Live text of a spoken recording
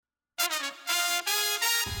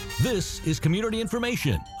This is Community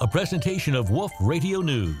Information, a presentation of Wolf Radio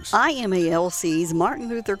News. IMLC's Martin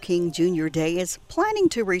Luther King Jr. Day is planning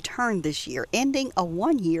to return this year, ending a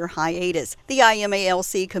one-year hiatus. The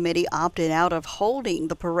IMLC committee opted out of holding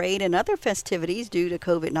the parade and other festivities due to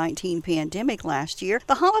COVID-19 pandemic last year.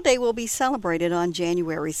 The holiday will be celebrated on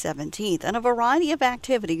January 17th, and a variety of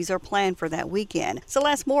activities are planned for that weekend.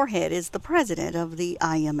 Celeste Moorhead is the president of the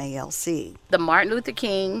IMLC. The Martin Luther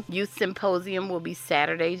King Youth Symposium will be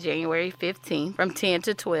Saturday, January 15th from 10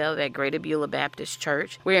 to 12 at Greater Beulah Baptist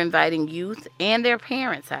Church. We're inviting youth and their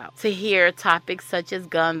parents out to hear topics such as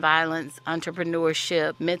gun violence,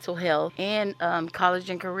 entrepreneurship, mental health, and college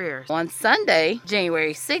and careers. On Sunday,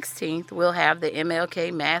 January 16th, we'll have the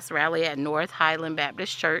MLK Mass Rally at North Highland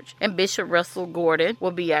Baptist Church, and Bishop Russell Gordon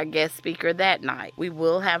will be our guest speaker that night. We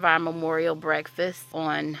will have our memorial breakfast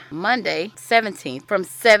on Monday, 17th, from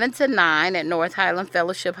 7 to 9 at North Highland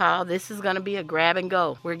Fellowship Hall. This is going to be a grab and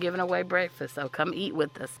go. We're giving away breakfast, so come eat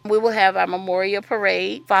with us. We will have our memorial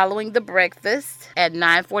parade following the breakfast at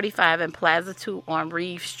 9:45 in Plaza 2 on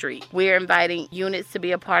Reeve Street. We're inviting units to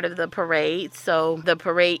be a part of the parade, so the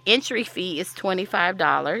parade entry fee is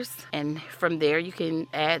 $25, and from there you can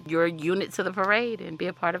add your unit to the parade and be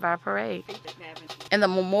a part of our parade. And the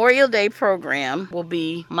Memorial Day program will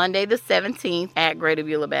be Monday the 17th at Greater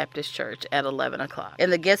Beulah Baptist Church at 11 o'clock.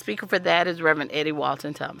 And the guest speaker for that is Reverend Eddie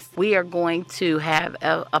Walton Thomas. We are going to have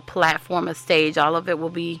a platform, a stage. All of it will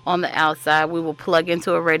be on the outside. We will plug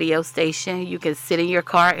into a radio station. You can sit in your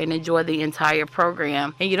car and enjoy the entire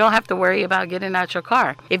program, and you don't have to worry about getting out your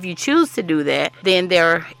car. If you choose to do that, then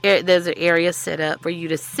there's an area set up for you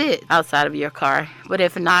to sit outside of your car. But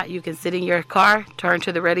if not, you can sit in your car, turn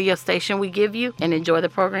to the radio station we give you, and enjoy the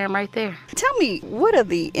program right there. Tell me, what are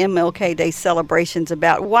the MLK Day celebrations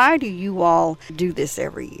about? Why do you all do this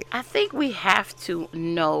every year? I think we have to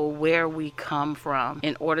know where we come from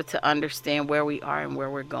in order to understand where we are and where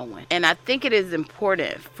we're going. And I think it is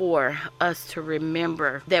important for us to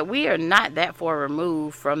remember that we are not that far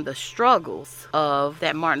removed from the struggles of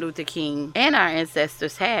that Martin Luther King and our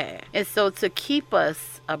ancestors had. And so to keep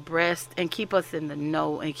us abreast and keep us in the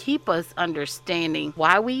know and keep us understanding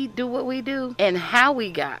why we do what we do and how we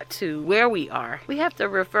got to where we are, we have to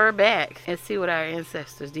refer back and see what our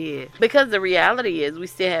ancestors did. Because the reality is we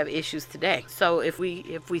still have issues today. So if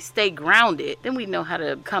we stay grounded, then we know how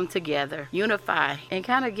to come together, unify, and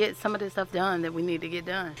kind of get some of this stuff done that we need to get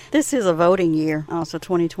done. This is a voting year, also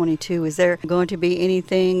 2022. Is there going to be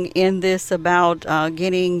anything in this about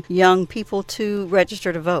getting young people to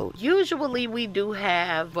register to vote? Usually we do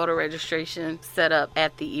have voter registration set up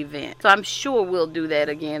at the event. So I'm sure we'll do that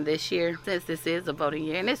again this year since this is a voting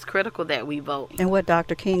year, and it's critical that we vote. And what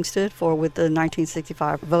Dr. King stood for with the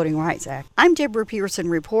 1965 Voting Rights Act. I'm Deborah Pearson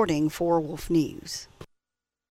reporting for Wolf News.